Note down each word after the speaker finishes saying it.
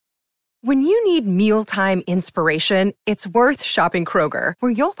When you need mealtime inspiration, it's worth shopping Kroger,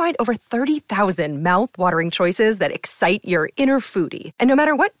 where you'll find over 30,000 mouth-watering choices that excite your inner foodie. And no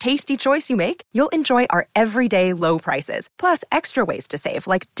matter what tasty choice you make, you'll enjoy our everyday low prices, plus extra ways to save,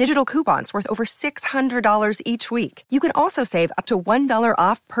 like digital coupons worth over $600 each week. You can also save up to $1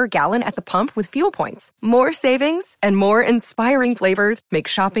 off per gallon at the pump with fuel points. More savings and more inspiring flavors make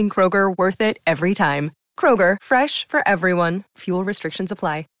shopping Kroger worth it every time. Kroger, fresh for everyone. Fuel restrictions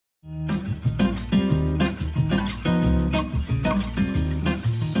apply.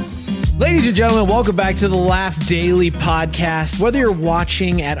 Ladies and gentlemen, welcome back to the Laugh Daily podcast. Whether you're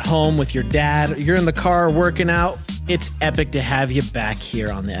watching at home with your dad, or you're in the car working out, it's epic to have you back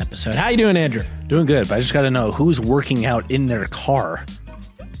here on the episode. How you doing, Andrew? Doing good, but I just got to know who's working out in their car.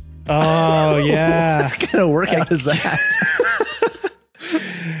 Oh, yeah. What kind of workout is that?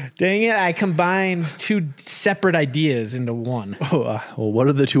 Dang it, I combined two separate ideas into one. Well, what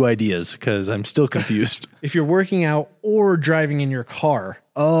are the two ideas? Because I'm still confused. If you're working out or driving in your car.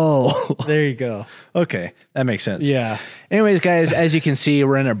 Oh. There you go. Okay, that makes sense. Yeah. Anyways, guys, as you can see,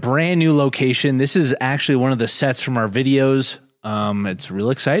 we're in a brand new location. This is actually one of the sets from our videos. It's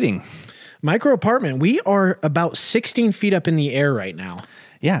real exciting. Micro apartment. We are about 16 feet up in the air right now.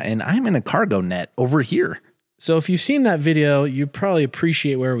 Yeah, and I'm in a cargo net over here. So if you've seen that video, you probably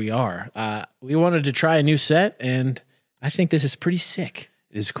appreciate where we are. We wanted to try a new set, and I think this is pretty sick.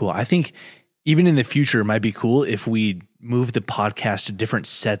 It is cool. I think even in the future, it might be cool if we move the podcast to different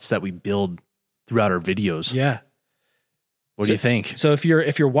sets that we build throughout our videos. Yeah. What do you think? So if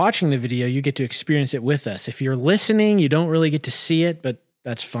you're watching the video, you get to experience it with us. If you're listening, you don't really get to see it, but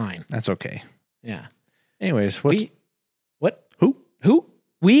that's fine. That's okay. Yeah. Anyways, Who?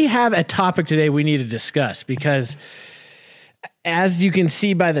 We have a topic today we need to discuss because, as you can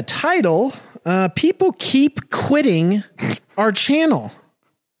see by the title, people keep quitting our channel.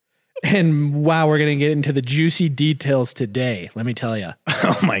 And wow, we're going to get into the juicy details today. Let me tell you.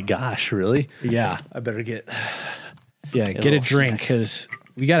 Oh my gosh, really? Yeah. I better get a drink because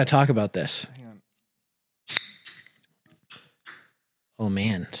we got to talk about this. Hang on. Oh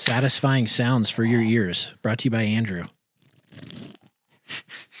man, satisfying sounds for your ears. Brought to you by Andrew.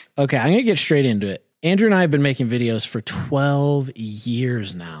 Okay, I'm going to get straight into it. Andrew and I have been making videos for 12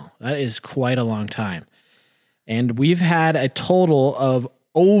 years now. That is quite a long time. And we've had a total of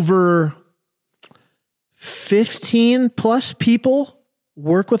over 15 plus people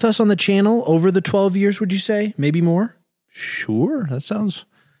work with us on the channel over the 12 years, would you say? Maybe more? Sure. That sounds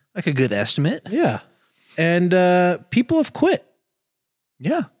like a good estimate. Yeah. And people have quit.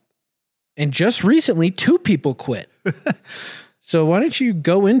 Yeah. And just recently, 2 people quit. So why don't you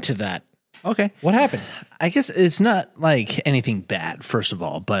go into that? Okay. What happened? I guess it's not like anything bad, first of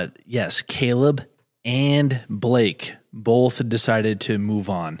all, but yes, Caleb and Blake both decided to move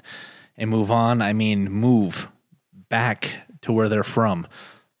on. And move on, I mean move back to where they're from.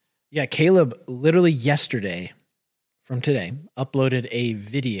 Yeah, Caleb literally yesterday, from today, uploaded a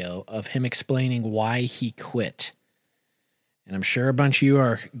video of him explaining why he quit. And I'm sure a bunch of you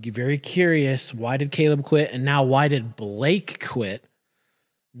are very curious, why did Caleb quit? And now why did Blake quit?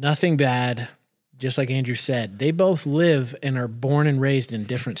 Nothing bad. Just like Andrew said, they both live and are born and raised in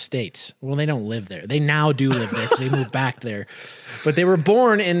different states. Well, they don't live there. They now do live there because they moved back there. But they were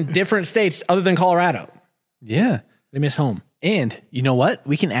born in different states other than Colorado. Yeah. They miss home. And you know what?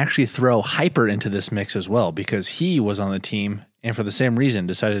 We can actually throw Hyper into this mix as well because he was on the team and for the same reason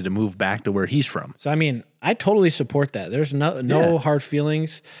decided to move back to where he's from. So, I mean, I totally support that. There's no hard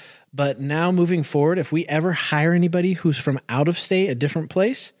feelings. But now moving forward, if we ever hire anybody who's from out of state, a different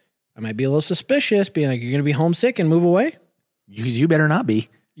place, I might be a little suspicious, being like, you're going to be homesick and move away? You better not be.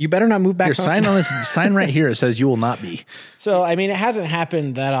 You better not move back Your home. sign on this sign right here, it says you will not be. So, I mean, it hasn't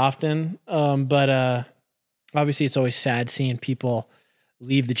happened that often, but obviously it's always sad seeing people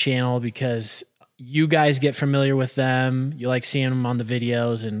leave the channel because you guys get familiar with them. You like seeing them on the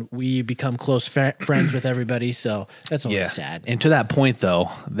videos, and we become close friends with everybody. So that's always sad. And to that point,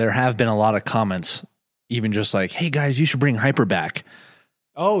 though, there have been a lot of comments, even just like, hey, guys, you should bring Hyper back.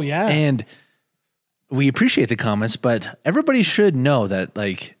 Oh, yeah. And we appreciate the comments, but everybody should know that,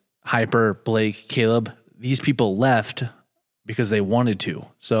 like, Hyper, Blake, Caleb, these people left because they wanted to.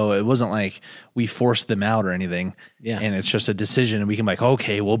 So it wasn't like we forced them out or anything. Yeah. And it's just a decision, and we can be like,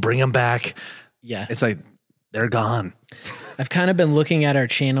 okay, we'll bring them back. Yeah. It's like they're gone. I've kind of been looking at our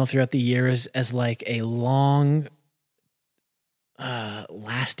channel throughout the years as like a long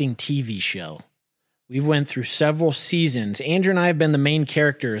lasting TV show. We've went through several seasons. Andrew and I have been the main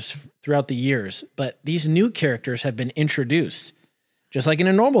characters throughout the years, but these new characters have been introduced just like in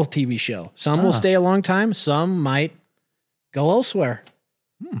a normal TV show. Some will stay a long time. Some might go elsewhere.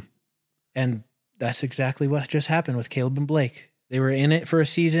 And that's exactly what just happened with Caleb and Blake. They were in it for a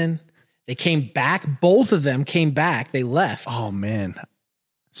season. They came back. Both of them came back. They left. Oh, man.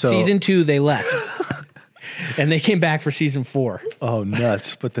 So Season 2, they left. And they came back for season 4. Oh,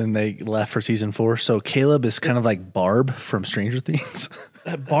 nuts. But then they left for season 4. So Caleb is kind of like Barb from Stranger Things.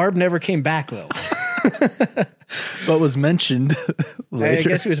 Barb never came back, though. But was mentioned later. I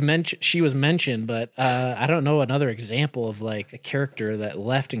guess it was she was mentioned, but I don't know another example of like a character that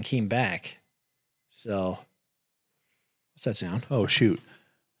left and came back. So, what's that sound? Oh, shoot.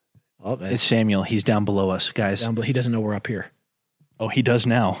 Oh, It's Samuel. He's down below us, guys. he doesn't know we're up here. Oh, he does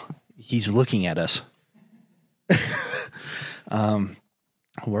now. He's looking at us.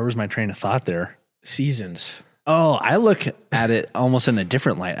 Where was my train of thought there? Seasons. Oh, I look at it almost in a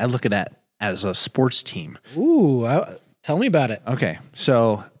different light. I look at it as a sports team. Ooh, tell me about it. Okay,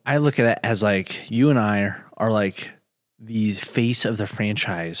 so I look at it as like you and I are like the face of the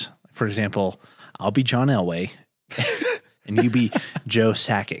franchise. For example, I'll be John Elway, and you be Joe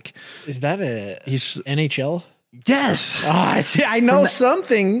Sakic. Is that he's NHL? Yes. I see. I know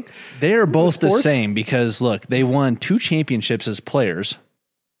something. They are both the Sports? same because look, they won 2 championships as players,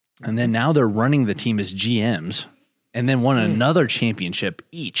 and then now they're running the team as GMs, and then won another championship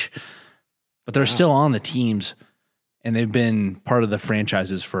each. But they're still on the teams, and they've been part of the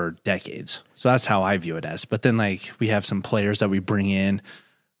franchises for decades. So that's how I view it as. But then like we have some players that we bring in.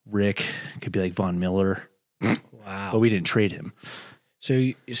 Rick could be like Von Miller. Wow. But we didn't trade him. So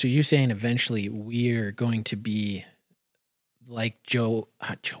you're saying eventually we're going to be like John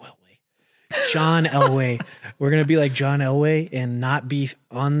Elway. We're going to be like John Elway and not be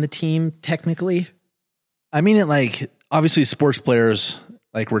on the team technically. I mean, it like obviously sports players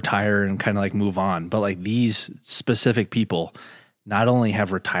like retire and kind of like move on, but like these specific people not only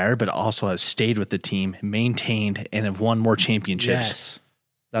have retired, but also have stayed with the team, maintained, and have won more championships. Yes.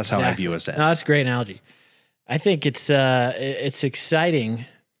 That's how I view us as. No, that's a great analogy. I think it's exciting,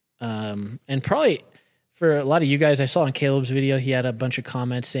 and probably for a lot of you guys. I saw in Caleb's video, he had a bunch of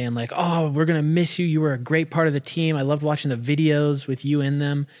comments saying like, "Oh, we're gonna miss you. You were a great part of the team. I loved watching the videos with you in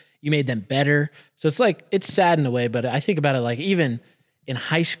them. You made them better." So it's like it's sad in a way, but I think about it like even in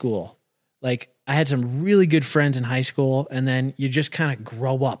high school, like I had some really good friends in high school, and then you just kind of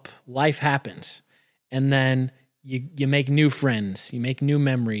grow up. Life happens, and then you make new friends, you make new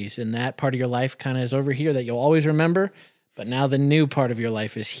memories, and that part of your life kind of is over here that you'll always remember. But now the new part of your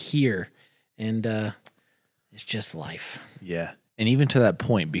life is here, and it's just life. Yeah. And even to that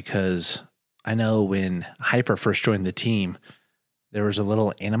point, because I know when Hyper first joined the team, there was a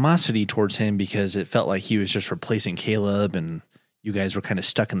little animosity towards him because it felt like he was just replacing Caleb and you guys were kind of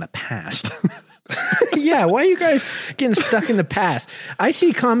stuck in the past. Yeah, why are you guys getting stuck in the past? I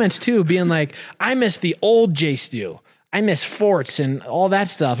see comments too being like, I miss the old J Stu. I miss forts and all that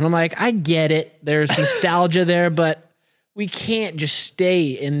stuff. And I'm like, I get it. There's nostalgia there, but we can't just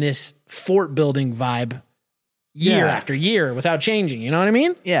stay in this fort building vibe year after year without changing. You know what I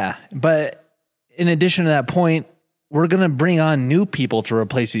mean? Yeah. But in addition to that point, we're going to bring on new people to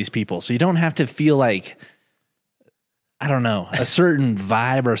replace these people. So you don't have to feel like, I don't know, a certain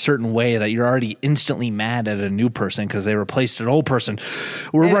vibe or a certain way that you're already instantly mad at a new person because they replaced an old person.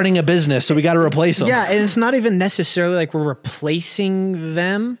 We're running a business, so we got to replace them. Yeah, and it's not even necessarily like we're replacing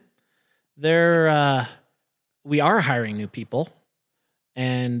them. We are hiring new people,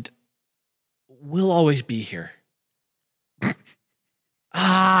 and we'll always be here.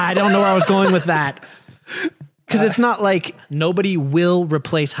 I don't know where I was going with that. Because it's not like nobody will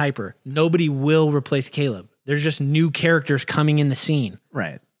replace Hyper. Nobody will replace Caleb. There's just new characters coming in the scene.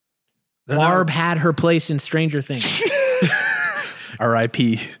 Right. Barb had her place in Stranger Things.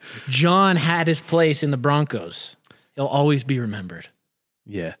 R.I.P. John had his place in the Broncos. He'll always be remembered.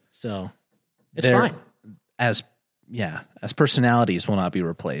 Yeah. So it's fine. As personalities will not be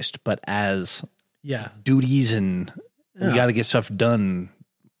replaced, but as duties and we got to get stuff done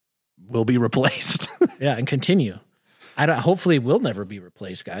will be replaced. Yeah, and continue. Hopefully we'll never be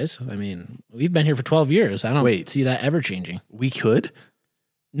replaced, guys. I mean, we've been here for 12 years. I don't see that ever changing. We could?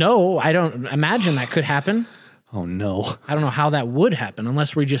 No, I don't imagine that could happen. Oh, no. I don't know how that would happen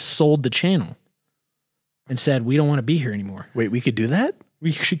unless we just sold the channel and said, we don't want to be here anymore. Wait, we could do that?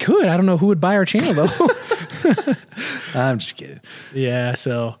 We could. I don't know who would buy our channel, though. I'm just kidding. Yeah,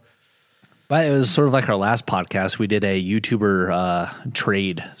 so. But it was sort of like our last podcast. We did a YouTuber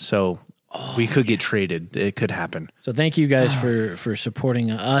trade. So we could get traded. It could happen. So thank you guys for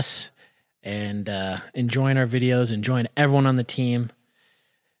supporting us and enjoying our videos, enjoying everyone on the team.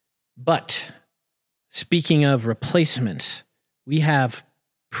 But speaking of replacements, we have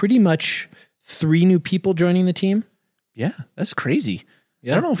pretty much 3 new people joining the team. Yeah, that's crazy. I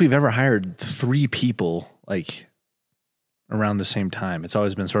don't know if we've ever hired 3 people like around the same time. It's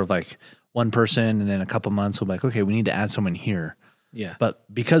always been sort of like one person, and then a couple months we'll be like, okay, we need to add someone here. Yeah. But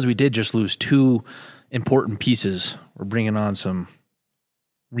because we did just lose 2 important pieces, we're bringing on some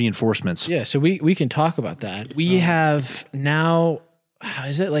reinforcements. Yeah, so we can talk about that. We have now,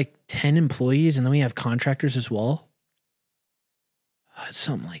 is it like 10 employees, and then we have contractors as well? It's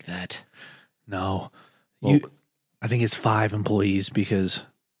something like that. No. Well, I think it's 5 employees because,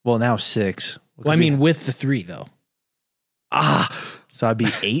 well, now 6. Well, I mean, with the 3, though. So I'd be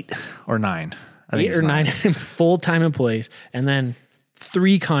 8 or 9. 8 or 9 full-time employees, and then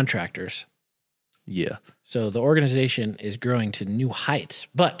 3 contractors. Yeah. So the organization is growing to new heights.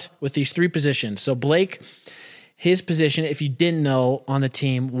 But with these 3 positions, so Blake, his position, if you didn't know, on the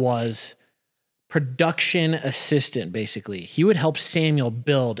team was production assistant, basically. He would help Samuel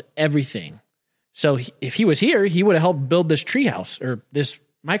build everything. So if he was here, he would have helped build this treehouse or this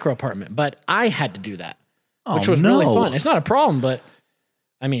micro apartment. But I had to do that, which was really fun. It's not a problem, but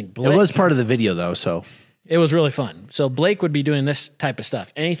I mean, Blake, it was part of the video though, so it was really fun. So Blake would be doing this type of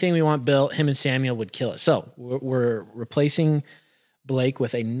stuff. Anything we want built, him and Samuel would kill it. So we're replacing Blake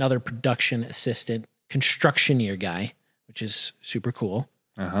with another production assistant, constructioneer guy, which is super cool.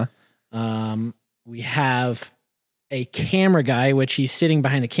 We have a camera guy, which he's sitting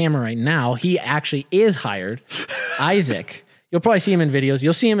behind the camera right now. He actually is hired. Isaac. You'll probably see him in videos.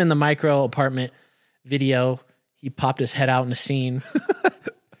 You'll see him in the micro apartment video. He popped his head out in a scene.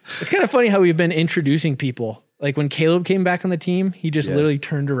 It's kind of funny how we've been introducing people. Like when Caleb came back on the team, he just literally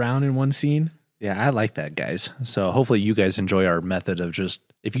turned around in one scene. Yeah, I like that, guys. So hopefully you guys enjoy our method of just,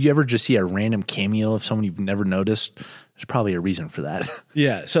 if you ever just see a random cameo of someone you've never noticed, there's probably a reason for that.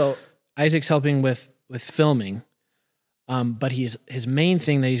 Yeah. So Isaac's helping with filming. But his main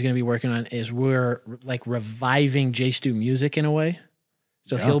thing that he's going to be working on is we're like reviving J Stu music in a way.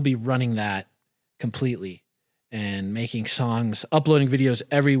 So he'll be running that completely and making songs, uploading videos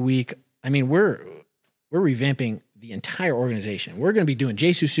every week. I mean, we're revamping the entire organization. We're going to be doing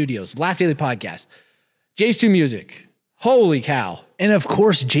J Stu Studios, Laugh Daily Podcast, J Stu Music. Holy cow. And of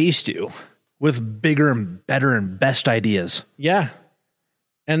course, J Stu with bigger and better and best ideas. Yeah.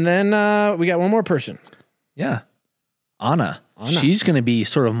 And then we got one more person. Yeah. Anna. She's going to be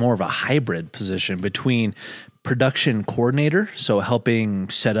sort of more of a hybrid position between production coordinator, so helping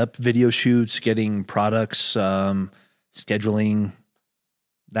set up video shoots, getting products, scheduling,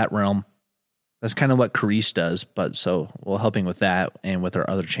 that realm. That's kind of what Carice does, but so we're helping with that and with our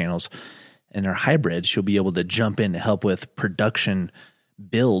other channels. And our hybrid, she'll be able to jump in to help with production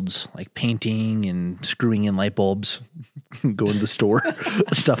builds, like painting and screwing in light bulbs, going to the store,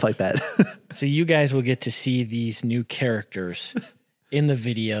 stuff like that. So you guys will get to see these new characters in the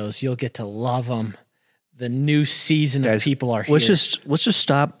videos. You'll get to love them. The new season of people are here. Let's just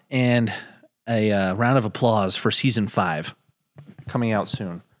stop and a round of applause for season 5 coming out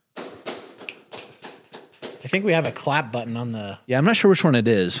soon. I think we have a clap button on the. Yeah, I'm not sure which one it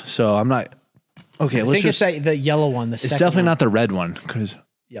is, so I'm not. Okay, I think it's the yellow one. It's definitely not the red one because.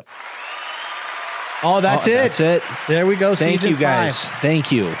 Yep. Oh, that's it. That's it. There we go. Thank you, guys. 5.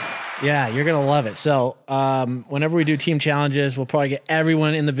 Thank you. Yeah, you're gonna love it. So, whenever we do team challenges, we'll probably get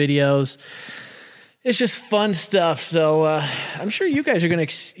everyone in the videos. It's just fun stuff. So, I'm sure you guys are gonna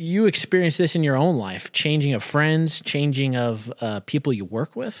you experience this in your own life, changing of friends, changing of people you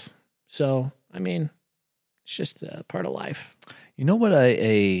work with. So, I mean, it's just a part of life. You know what?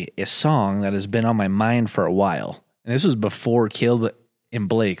 A song that has been on my mind for a while, and this was before Caleb and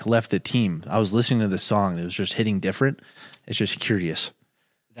Blake left the team. I was listening to this song. It was just hitting different. It's just Curious.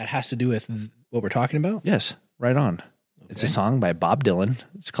 That has to do with what we're talking about? Yes, right on. Okay. It's a song by Bob Dylan.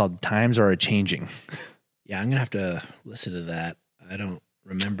 It's called Times Are A-Changing. Yeah, I'm going to have to listen to that. I don't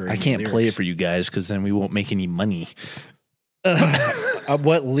remember. I can't play it for you guys because then we won't make any money.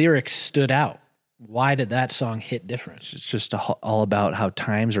 What lyrics stood out? Why did that song hit different? It's just all about how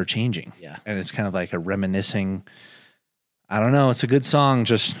times are changing. Yeah. And it's kind of like a reminiscing. I don't know. It's a good song.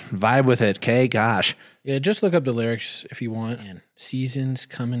 Just vibe with it. Okay. Gosh. Yeah. Just look up the lyrics if you want. And seasons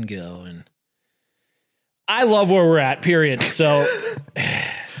come and go. And I love where we're at, period. So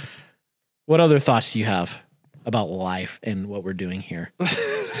what other thoughts do you have about life and what we're doing here?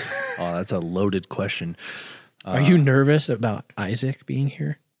 Oh, that's a loaded question. Are you nervous about Isaac being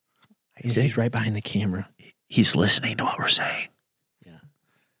here? He's right behind the camera. He's listening to what we're saying. Yeah.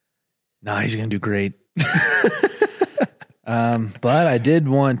 No, he's going to do great. But I did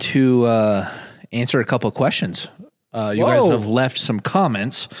want to answer a couple of questions. You guys have left some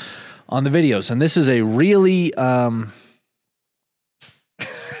comments on the videos, and this is a really oh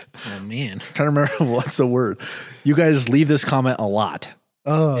man, I'm trying to remember what's the word. You guys leave this comment a lot.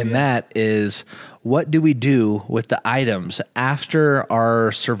 Oh, and that is, what do we do with the items after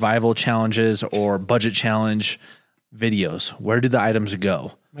our survival challenges or budget challenge videos? Where do the items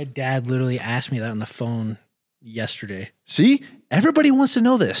go? my dad literally asked me that on the phone yesterday. See, everybody wants to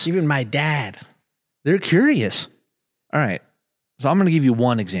know this. Even my dad. They're curious. All right. So I'm going to give you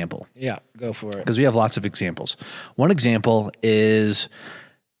one example Yeah, go for it. because we have lots of examples. One example is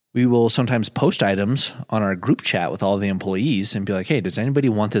we will sometimes post items on our group chat with all the employees and be like, hey, does anybody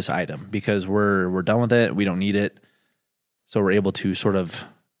want this item? Because we're done with it. We don't need it. So we're able to sort of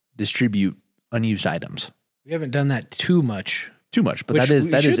distribute unused items. We haven't done that too much. Too much, but Which that is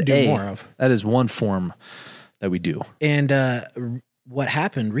we should do a more of. that is one form that we do. And what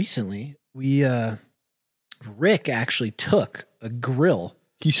happened recently, Rick actually took a grill.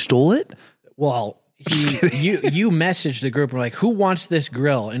 He stole it? Well, you messaged the group and were like, who wants this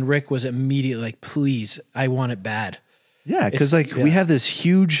grill? And Rick was immediately like, please, I want it bad. Yeah, because we have this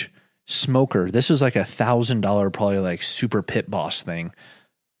huge smoker. This was like $1,000 probably like super pit boss thing.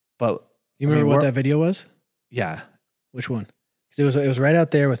 But You remember what that video was? Yeah. Which one? 'Cause it was right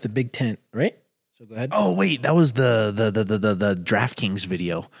out there with the big tent, right? So go ahead. Oh wait, that was the DraftKings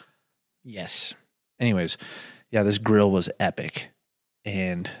video. Yes. Anyways, yeah, this grill was epic.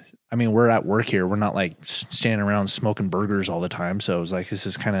 And I mean, we're at work here. We're not like standing around smoking burgers all the time. So it was like, this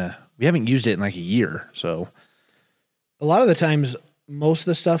is kind of, we haven't used it in like a year. So A lot of the times, most of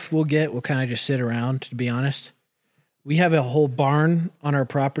the stuff we'll get will kind of just sit around, to be honest. We have a whole barn on our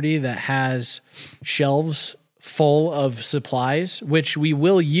property that has shelves full of supplies, which we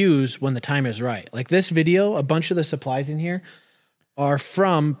will use when the time is right. Like this video, a bunch of the supplies in here are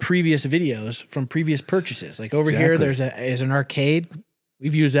from previous videos, from previous purchases. Like over here, there's an arcade.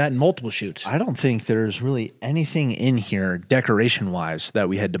 We've used that in multiple shoots. I don't think there's really anything in here decoration wise that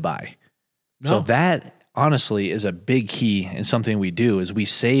we had to buy. No. So that honestly is a big key and something we do is we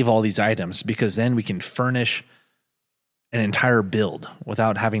save all these items because then we can furnish an entire build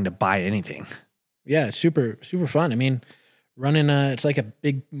without having to buy anything. Yeah, it's super, super fun. I mean, running it's like a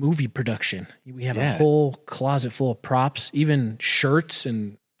big movie production. We have a whole closet full of props, even shirts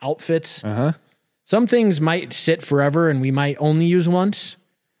and outfits. Uh-huh. Some things might sit forever and we might only use once,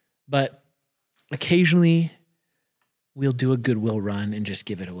 but occasionally we'll do a Goodwill run and just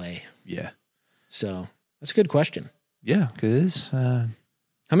give it away. Yeah. So that's a good question. Yeah, because How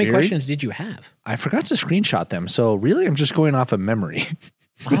many questions did you have? I forgot to screenshot them. So really, I'm just going off of memory.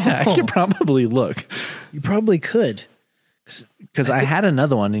 I could probably look You probably could. because I had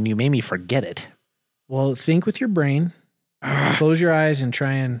another one and you made me forget it. Well, think with your brain, close your eyes and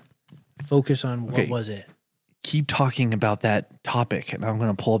try and focus on what was it. Keep talking about that topic and I'm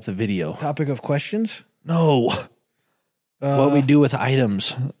going to pull up the video. Topic of questions? No. What we do with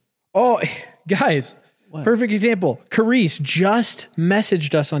items. Oh, guys, perfect example. Carice just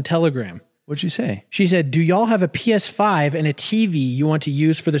messaged us on Telegram. What'd you say? She said, do y'all have a PS5 and a TV you want to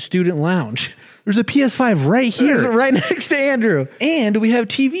use for the student lounge? There's a PS5 right here. Right next to Andrew. And we have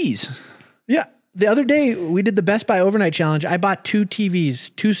TVs. Yeah. The other day, we did the Best Buy overnight challenge. I bought two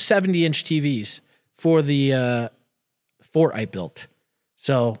TVs, two 70-inch TVs for the fort I built.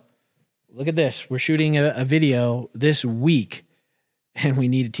 So look at this. We're shooting a video this week, and we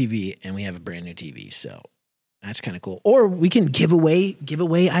need a TV, and we have a brand new TV. So that's kind of cool. Or we can give away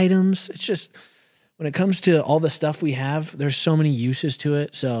items. It's just when it comes to all the stuff we have, there's so many uses to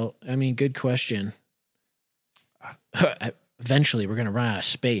it. So, I mean, good question. Eventually, we're going to run out of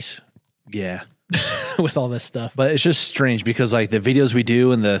space Yeah. with all this stuff. But it's just strange because like the videos we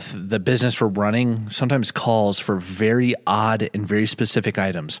do and the business we're running sometimes calls for very odd and very specific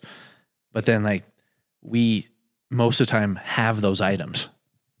items. But then like we most of the time have those items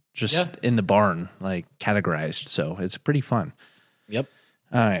just in the barn, like categorized. So it's pretty fun. Yep.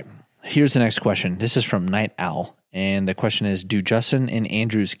 All right. Here's the next question. This is from Night Owl. And the question is, do Justin and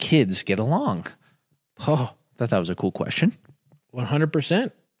Andrew's kids get along? Oh, Thought that was a cool question.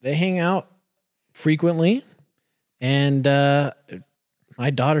 100%. They hang out frequently. And my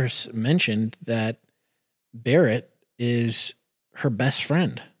daughter's mentioned that Barrett is her best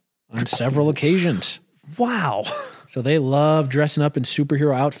friend on several occasions. Wow. So they love dressing up in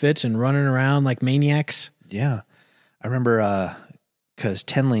superhero outfits and running around like maniacs. Yeah. I remember because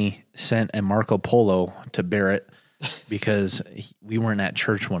Tenley sent a Marco Polo to Barrett because we weren't at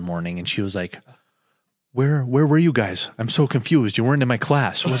church one morning and she was like, where were you guys? I'm so confused. You weren't in my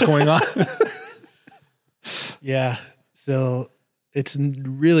class. What's going on? Yeah. So it's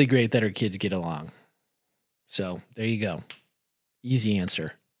really great that our kids get along. So there you go. Easy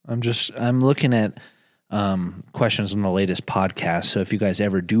answer. I'm looking at questions on the latest podcast. So if you guys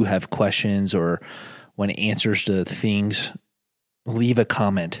ever do have questions or want answers to things, leave a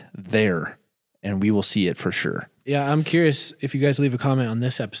comment there and we will see it for sure. Yeah, I'm curious if you guys leave a comment on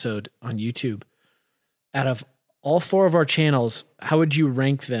this episode on YouTube. Out of all 4 of our channels, how would you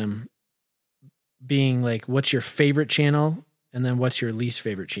rank them being like, what's your favorite channel? And then what's your least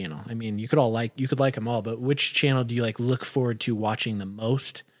favorite channel? I mean, you could like them all, but which channel do you like look forward to watching the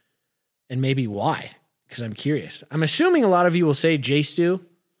most? And maybe why? Because I'm curious. I'm assuming a lot of you will say JStew,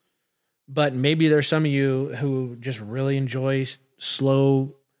 but maybe there's some of you who just really enjoy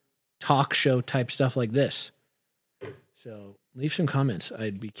slow talk show type stuff like this. So leave some comments.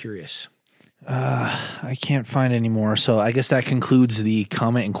 I'd be curious. I can't find any more. So I guess that concludes the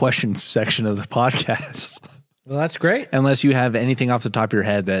comment and questions section of the podcast. Well, that's great. Unless you have anything off the top of your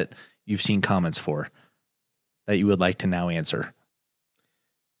head that you've seen comments for that you would like to now answer.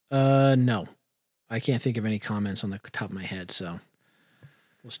 No, I can't think of any comments on the top of my head. So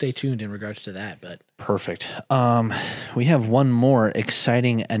we'll stay tuned in regards to that, but perfect. We have one more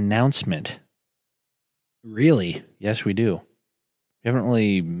exciting announcement. Really? Yes, we do. We haven't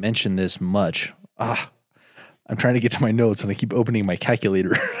really mentioned this much. I'm trying to get to my notes and I keep opening my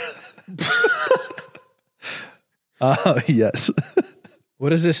calculator. Yes.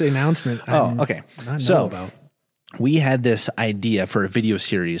 What is this announcement? Okay. So about. We had this idea for a video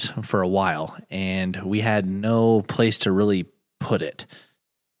series for a while, and we had no place to really put it,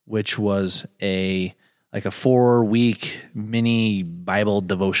 which was a 4-week mini Bible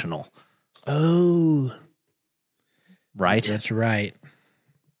devotional. Oh, right. That's right.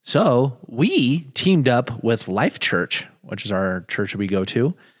 So we teamed up with Life Church, which is our church we go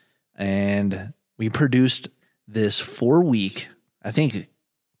to, and we produced this 4-week, I think,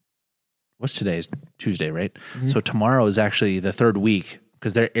 what's today's Tuesday, right? Mm-hmm. So tomorrow is actually the 3rd week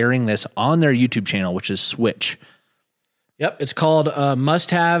because they're airing this on their YouTube channel, which is Switch. Yep. It's called Must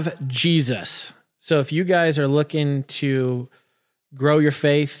Have Jesus. So if you guys are looking to grow your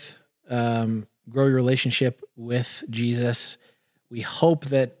faith, grow your relationship with Jesus, we hope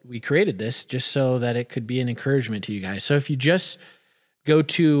that we created this just so that it could be an encouragement to you guys. So if you just go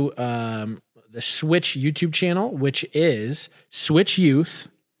to the Switch YouTube channel, which is Switch Youth.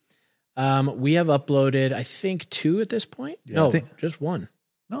 We have uploaded, I think, 2 at this point. Yeah, no, just 1.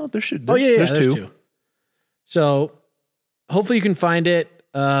 No, there's there's 2. So hopefully you can find it.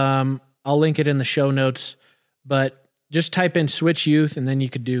 I'll link it in the show notes, but just type in Switch Youth and then you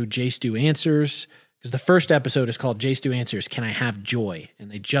could do JStew Answers, because the first episode is called JStew Answers, Can I Have Joy?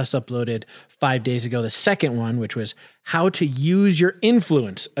 And they just uploaded 5 days ago the second one, which was How to Use Your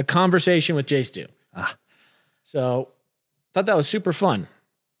Influence, a conversation with JStew. So thought that was super fun.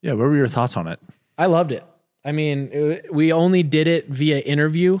 Yeah, what were your thoughts on it? I loved it. I mean, we only did it via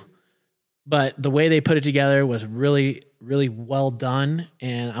interview, but the way they put it together was really, really well done.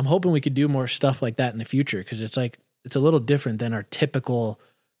 And I'm hoping we could do more stuff like that in the future, because it's a little different than our typical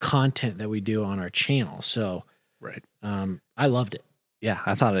content that we do on our channel. So right. I loved it. Yeah,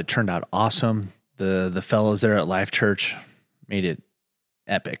 I thought it turned out awesome. The fellows there at Life Church made it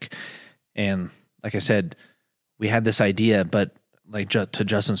epic. And like I said, we had this idea, but like to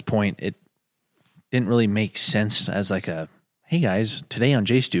Justin's point, it didn't really make sense as like a, hey guys, today on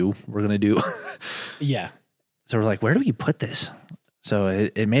JStew, we're going to do. Yeah. So we're like, where do we put this? So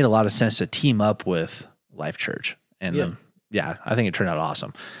it made a lot of sense to team up with Life Church. And yeah, I think it turned out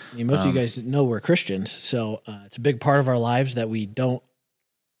awesome. I mean, most of you guys know we're Christians, so it's a big part of our lives that we don't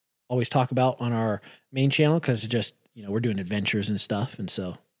always talk about on our main channel, because just, we're doing adventures and stuff. And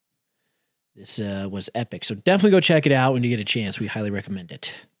so this was epic. So definitely go check it out when you get a chance. We highly recommend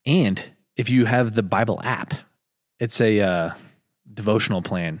it. And if you have the Bible app, it's a devotional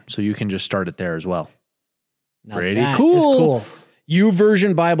plan, so you can just start it there as well. Now pretty cool.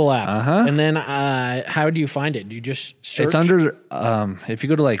 YouVersion Bible app. Uh-huh. And then how do you find it? Do you just search? It's under, if you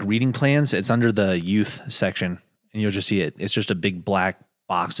go to like reading plans, it's under the youth section, and you'll just see it. It's just a big black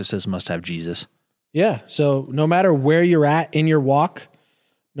box that says Must Have Jesus. Yeah. So no matter where you're at in your walk,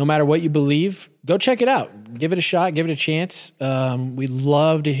 no matter what you believe, go check it out. Give it a shot. Give it a chance. We'd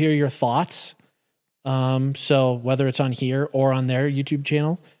love to hear your thoughts. So whether it's on here or on their YouTube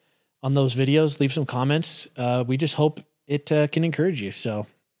channel, on those videos, leave some comments. We just hope it can encourage you. So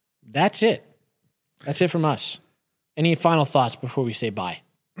that's it. That's it from us. Any final thoughts before we say bye?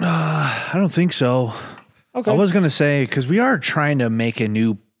 I don't think so. Okay. I was going to say, because we are trying to make a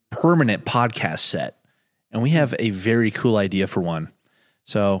new permanent podcast set, and we have a very cool idea for one.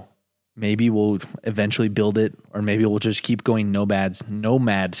 So maybe we'll eventually build it, or maybe we'll just keep going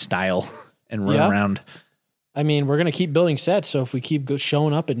nomad style and run around. I mean, we're going to keep building sets. So if we keep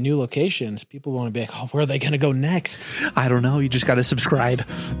showing up at new locations, people want to be like, oh, where are they going to go next? I don't know. You just got to subscribe.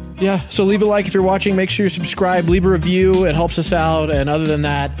 Yeah. So leave a like if you're watching. Make sure you subscribe. Leave a review. It helps us out. And other than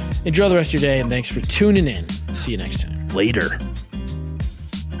that, enjoy the rest of your day. And thanks for tuning in. See you next time. Later.